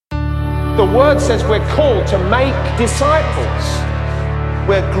The word says we're called to make disciples.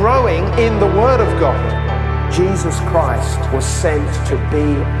 We're growing in the word of God. Jesus Christ was sent to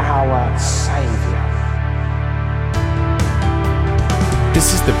be our Savior.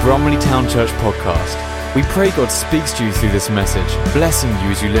 This is the Bromley Town Church podcast. We pray God speaks to you through this message, blessing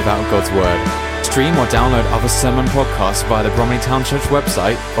you as you live out God's word. Stream or download other sermon podcasts via the Bromley Town Church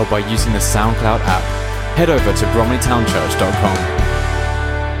website or by using the SoundCloud app. Head over to bromleytownchurch.com.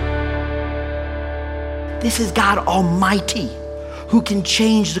 This is God Almighty, who can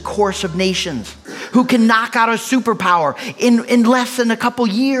change the course of nations, who can knock out a superpower in less than a couple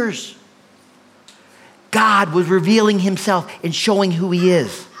years. God was revealing himself and showing who he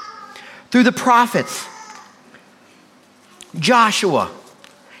is. Through the prophets, Joshua,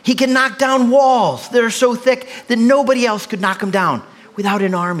 he can knock down walls that are so thick that nobody else could knock them down without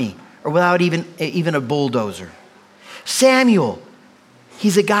an army or without even a bulldozer. Samuel,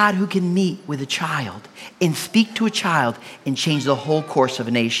 he's a God who can meet with a child and speak to a child and change the whole course of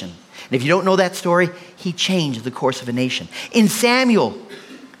a nation. And if you don't know that story, he changed the course of a nation. In Samuel,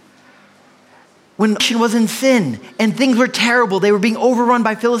 when the nation was in sin and things were terrible, they were being overrun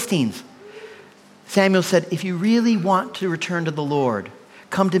by Philistines, Samuel said, if you really want to return to the Lord,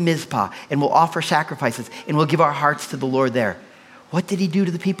 come to Mizpah and we'll offer sacrifices and we'll give our hearts to the Lord there. What did he do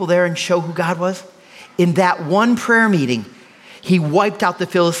to the people there and show who God was? In that one prayer meeting, he wiped out the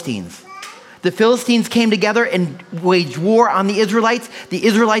Philistines. The Philistines came together and waged war on the Israelites. The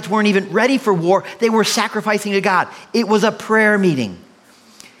Israelites weren't even ready for war. They were sacrificing to God. It was a prayer meeting.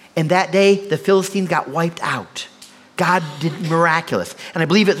 And that day, the Philistines got wiped out. God did miraculous. And I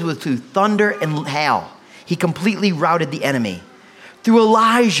believe it was through thunder and hail. He completely routed the enemy. Through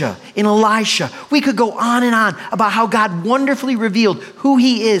Elijah and Elisha, we could go on and on about how God wonderfully revealed who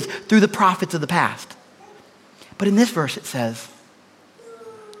he is through the prophets of the past. But in this verse it says,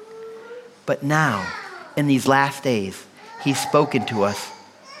 but now, in these last days, he's spoken to us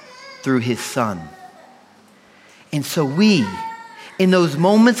through his Son. And so we, in those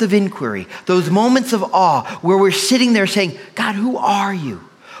moments of inquiry, those moments of awe, where we're sitting there saying, God, who are you?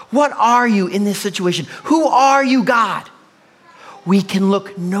 What are you in this situation? Who are you, God? We can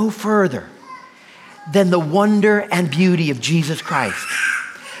look no further than the wonder and beauty of Jesus Christ.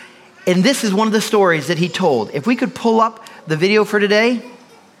 And this is one of the stories that he told. If we could pull up the video for today.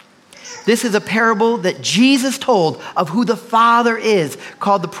 This is a parable that Jesus told of who the Father is,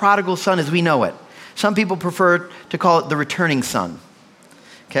 called the prodigal son as we know it. Some people prefer to call it the returning son.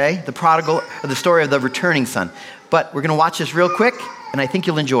 Okay? The prodigal, or the story of the returning son. But we're going to watch this real quick, and I think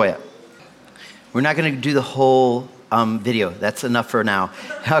you'll enjoy it. We're not going to do the whole video. That's enough for now.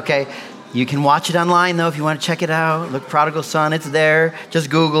 Okay? You can watch it online, though, if you want to check it out. Look, prodigal son, it's there. Just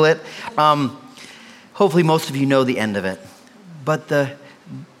Google it. Hopefully most of you know the end of it. But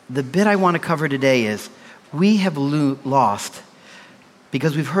the bit I want to cover today is we have lost,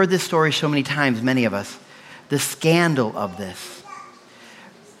 because we've heard this story so many times, many of us, the scandal of this.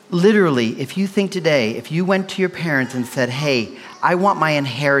 Literally, if you think today, if you went to your parents and said, hey, I want my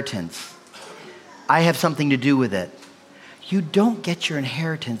inheritance, I have something to do with it, you don't get your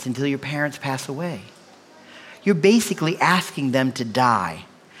inheritance until your parents pass away. You're basically asking them to die,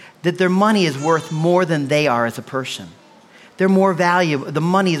 that their money is worth more than they are as a person. They're more valuable. The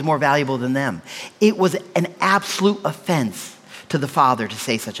money is more valuable than them. It was an absolute offense to the Father to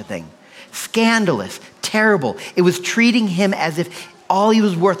say such a thing. Scandalous, terrible. It was treating him as if all he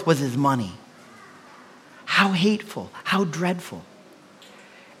was worth was his money. How hateful, how dreadful.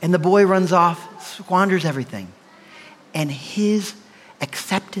 And the boy runs off, squanders everything. And his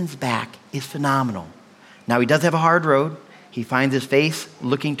acceptance back is phenomenal. Now, he does have a hard road. He finds his face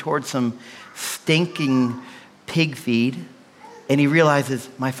looking towards some stinking pig feed. And he realizes,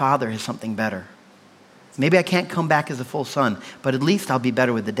 my father has something better. Maybe I can't come back as a full son, but at least I'll be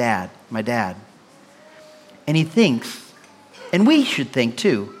better with my dad. And he thinks, and we should think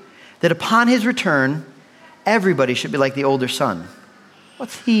too, that upon his return, everybody should be like the older son.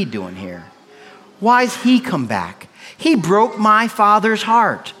 What's he doing here? Why's he come back? He broke my father's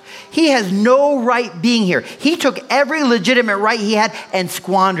heart. He has no right being here. He took every legitimate right he had and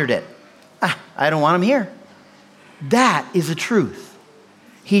squandered it. I don't want him here. That is the truth.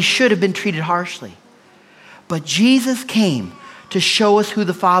 He should have been treated harshly. But Jesus came to show us who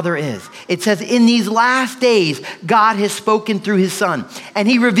the Father is. It says, in these last days, God has spoken through his Son. And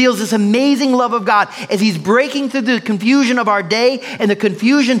he reveals this amazing love of God as he's breaking through the confusion of our day and the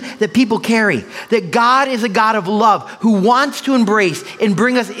confusion that people carry. That God is a God of love who wants to embrace and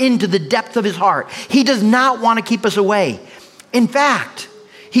bring us into the depth of his heart. He does not want to keep us away. In fact,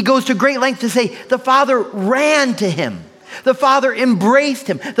 he goes to great lengths to say the Father ran to him. The Father embraced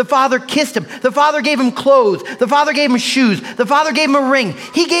him. The Father kissed him. The Father gave him clothes. The Father gave him shoes. The Father gave him a ring.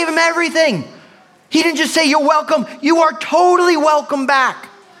 He gave him everything. He didn't just say, you're welcome. You are totally welcome back.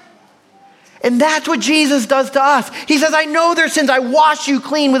 And that's what Jesus does to us. He says, I know their sins. I wash you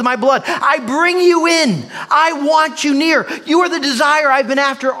clean with my blood. I bring you in. I want you near. You are the desire I've been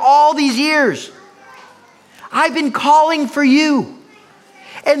after all these years. I've been calling for you.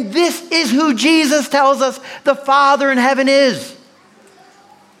 And this is who Jesus tells us the Father in heaven is.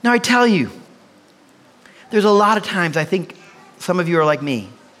 Now I tell you, there's a lot of times I think some of you are like me.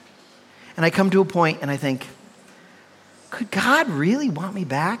 And I come to a point and I think, could God really want me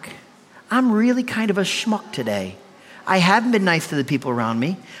back? I'm really kind of a schmuck today. I haven't been nice to the people around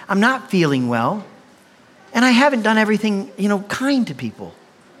me. I'm not feeling well. And I haven't done everything, kind to people.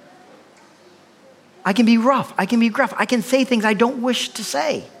 I can be rough. I can be gruff. I can say things I don't wish to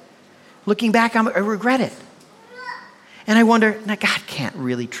say. Looking back, I regret it. And I wonder, now God can't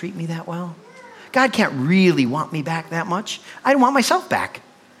really treat me that well. God can't really want me back that much. I don't want myself back.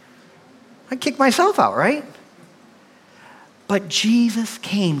 I'd kick myself out, right? But Jesus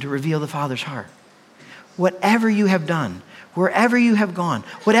came to reveal the Father's heart. Whatever you have done, wherever you have gone,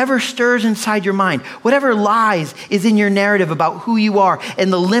 whatever stirs inside your mind, whatever lies is in your narrative about who you are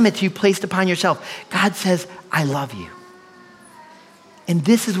and the limits you placed upon yourself, God says, I love you. And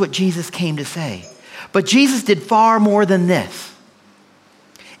this is what Jesus came to say. But Jesus did far more than this.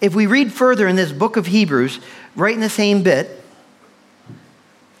 If we read further in this book of Hebrews, right in the same bit,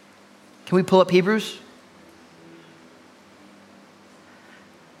 can we pull up Hebrews?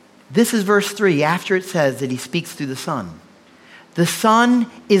 This is verse 3, after it says that he speaks through the Son. The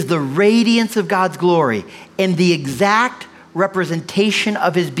Son is the radiance of God's glory and the exact representation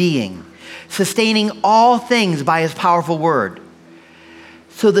of his being, sustaining all things by his powerful word.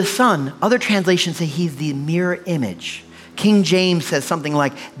 So the Son, other translations say he's the mirror image. King James says something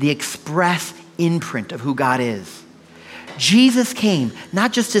like the express imprint of who God is. Jesus came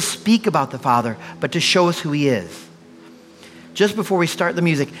not just to speak about the Father, but to show us who he is. Just before we start the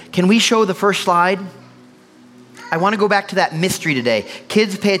music, can we show the first slide? I want to go back to that mystery today.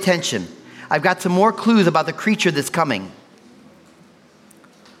 Kids, pay attention. I've got some more clues about the creature that's coming.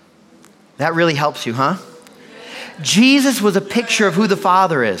 That really helps you, huh? Jesus was a picture of who the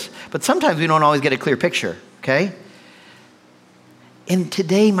Father is, but sometimes we don't always get a clear picture, okay? And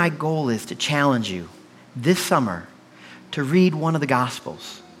today my goal is to challenge you this summer to read one of the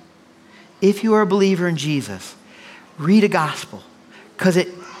Gospels. If you are a believer in Jesus, read a gospel, because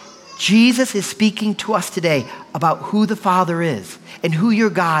Jesus is speaking to us today about who the Father is and who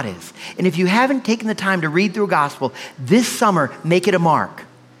your God is. And if you haven't taken the time to read through a gospel, this summer, make it a mark.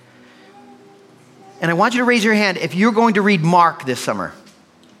 And I want you to raise your hand if you're going to read Mark this summer.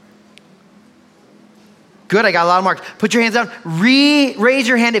 Good, I got a lot of marks. Put your hands down. Raise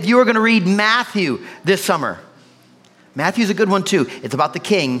your hand if you are going to read Matthew this summer. Matthew's a good one too. It's about the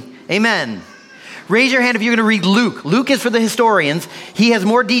king. Amen. Raise your hand if you're going to read Luke. Luke is for the historians. He has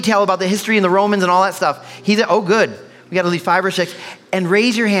more detail about the history and the Romans and all that stuff. Oh, good. We got at least 5 or 6. And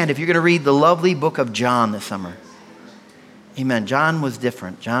raise your hand if you're going to read the lovely book of John this summer. Amen. John was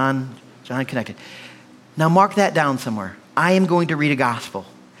different. John connected. Now mark that down somewhere. I am going to read a gospel.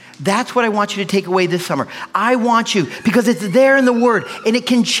 That's what I want you to take away this summer. I want you, because it's there in the Word and it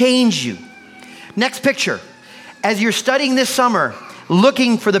can change you. Next picture. As you're studying this summer,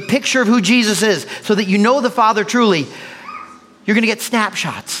 looking for the picture of who Jesus is so that you know the Father truly, you're going to get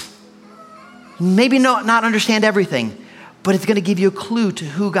snapshots. Maybe not understand everything, but it's going to give you a clue to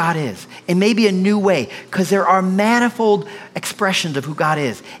who God is, and maybe a new way, because there are manifold expressions of who God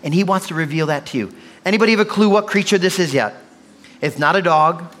is, and he wants to reveal that to you. Anybody have a clue what creature this is yet? It's not a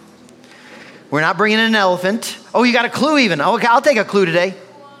dog. We're not bringing in an elephant. Oh, you got a clue even. Okay, I'll take a clue today.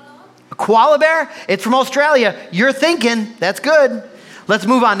 A koala bear? It's from Australia. You're thinking. That's good. Let's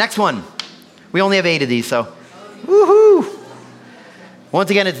move on. Next one. We only have 8 of these, so. Woohoo. Once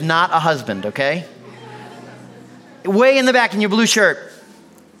again, it's not a husband, okay? Way in the back in your blue shirt.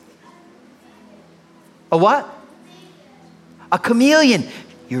 A what? A chameleon.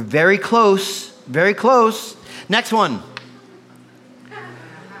 You're very close. Very close. Next one.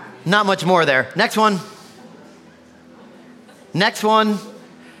 Not much more there. Next one. Next one.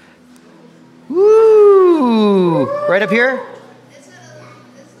 Woo! Right up here.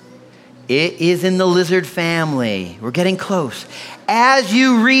 It is in the lizard family. We're getting close. As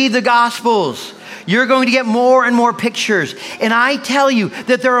you read the Gospels, you're going to get more and more pictures. And I tell you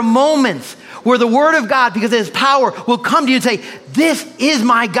that there are moments where the Word of God, because of His power, will come to you and say, this is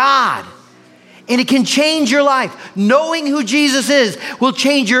my God. And it can change your life. Knowing who Jesus is will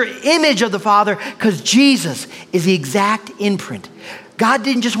change your image of the Father, because Jesus is the exact imprint. God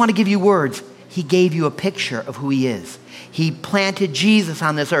didn't just want to give you words. He gave you a picture of who he is. He planted Jesus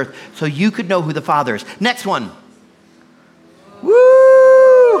on this earth so you could know who the Father is. Next one. Woo!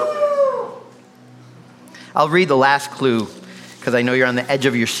 I'll read the last clue because I know you're on the edge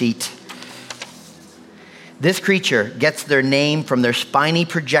of your seat. This creature gets their name from their spiny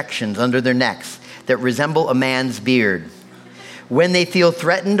projections under their necks that resemble a man's beard. When they feel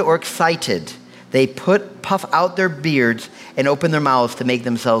threatened or excited, they puff out their beards and open their mouths to make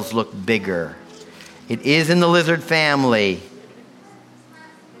themselves look bigger. It is in the lizard family.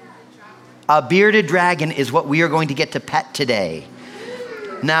 A bearded dragon is what we are going to get to pet today.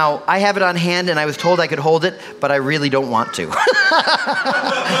 Now, I have it on hand, and I was told I could hold it, but I really don't want to.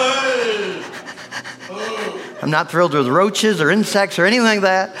 I'm not thrilled with roaches or insects or anything like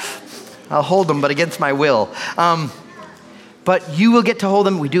that. I'll hold them, but against my will. But you will get to hold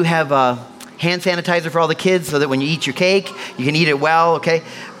them. We do have hand sanitizer for all the kids so that when you eat your cake, you can eat it well, okay?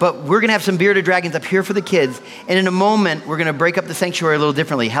 But we're going to have some bearded dragons up here for the kids. And in a moment, we're going to break up the sanctuary a little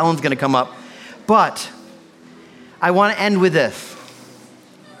differently. Helen's going to come up. But I want to end with this.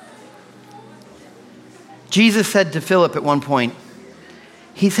 Jesus said to Philip at one point,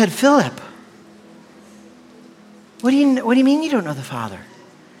 he said, Philip, what do you mean you don't know the Father?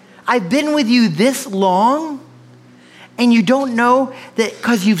 I've been with you this long, and you don't know that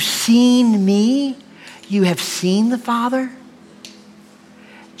because you've seen me, you have seen the Father?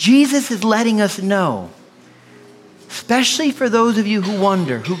 Jesus is letting us know, especially for those of you who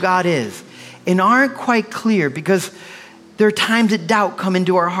wonder who God is and aren't quite clear, because there are times that doubt come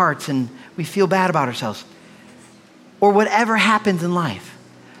into our hearts and we feel bad about ourselves or whatever happens in life.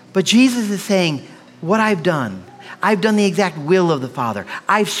 But Jesus is saying, what I've done the exact will of the Father.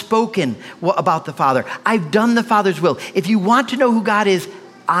 I've spoken about the Father. I've done the Father's will. If you want to know who God is,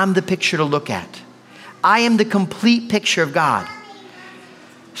 I'm the picture to look at. I am the complete picture of God.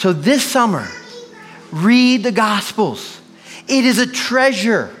 So this summer, read the Gospels. It is a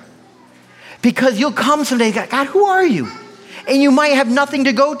treasure, because you'll come someday, God, who are you? And you might have nothing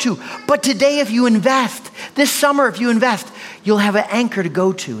to go to. But today, if you invest, this summer, if you invest, you'll have an anchor to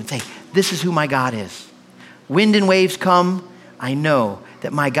go to and say, this is who my God is. Wind and waves come, I know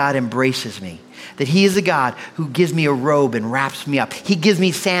that my God embraces me, that he is a God who gives me a robe and wraps me up. He gives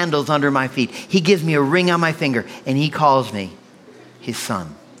me sandals under my feet. He gives me a ring on my finger, and he calls me his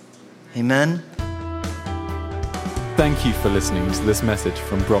son. Amen. Thank you for listening to this message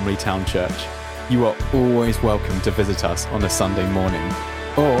from Bromley Town Church. You are always welcome to visit us on a Sunday morning,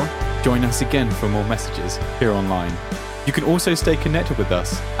 or join us again for more messages here online. You can also stay connected with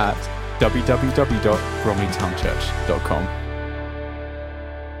us at www.bromleytownchurch.com.